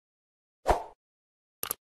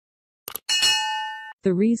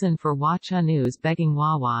The reason for Hua Chenyu's begging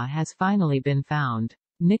Huahua has finally been found.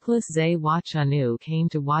 Nicholas Zay Hua Chenyu came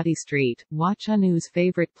to Wadi Street, Hua Chenyu's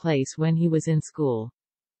favorite place when he was in school.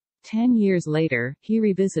 10 years later, he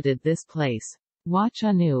revisited this place. Hua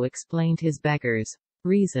Chenyu explained his beggar's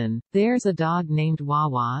reason. There's a dog named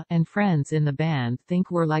Huahua, and friends in the band think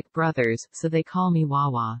we're like brothers, so they call me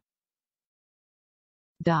Huahua.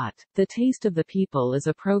 The Taste of the People is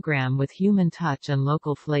a program with human touch and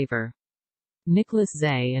local flavor. Nicholas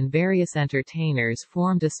Zay and various entertainers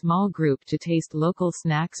formed a small group to taste local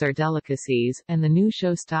snacks or delicacies, and the new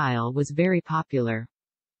show style was very popular.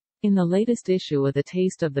 In the latest issue of The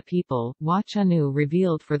Taste of the People, Hua Chenyu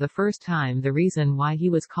revealed for the first time the reason why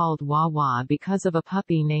he was called Huahua because of a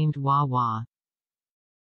puppy named Huahua.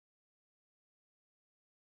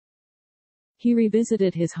 He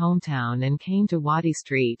revisited his hometown and came to Wadi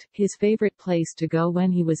Street, his favorite place to go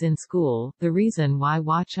when he was in school. The reason why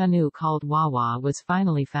Hua Chenyu called Huahua was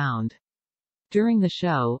finally found. During the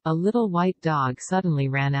show, a little white dog suddenly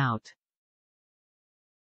ran out.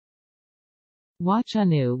 Hua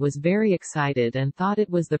Chenyu was very excited and thought it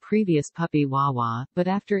was the previous puppy Huahua, but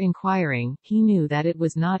after inquiring, he knew that it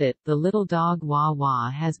was not it. The little dog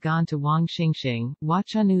Huahua has gone to Wang Xingxing. Hua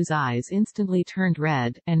Chenyu's eyes instantly turned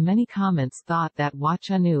red, and many comments thought that Hua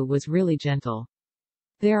Chenyu was really gentle.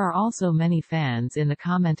 There are also many fans in the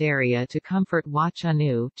comment area to comfort Hua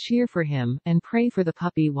Chenyu, cheer for him, and pray for the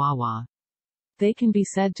puppy Huahua. They can be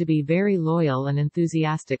said to be very loyal and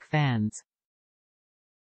enthusiastic fans.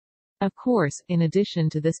 Of course, in addition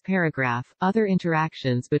to this paragraph, other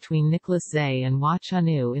interactions between Nicholas Zay and Hua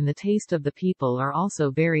Chenyu in The Taste of the People are also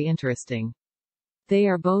very interesting. They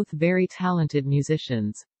are both very talented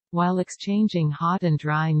musicians. While exchanging hot and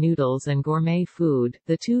dry noodles and gourmet food,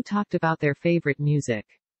 the two talked about their favorite music.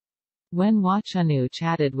 When Hua Chenyu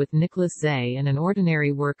chatted with Nicholas Zay and an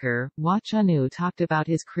ordinary worker, Hua Chenyu talked about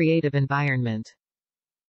his creative environment.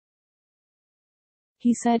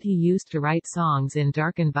 He said he used to write songs in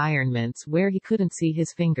dark environments where he couldn't see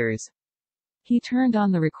his fingers. He turned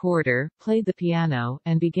on the recorder, played the piano,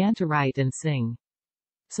 and began to write and sing.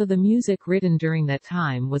 So the music written during that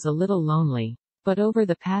time was a little lonely. But over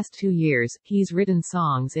the past 2 years, he's written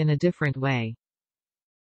songs in a different way.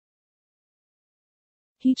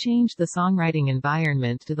 He changed the songwriting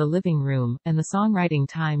environment to the living room, and the songwriting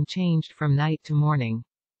time changed from night to morning.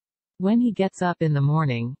 When he gets up in the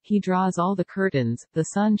morning, he draws all the curtains, the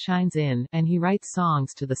sun shines in, and he writes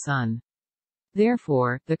songs to the sun.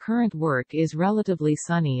 Therefore, the current work is relatively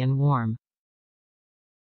sunny and warm.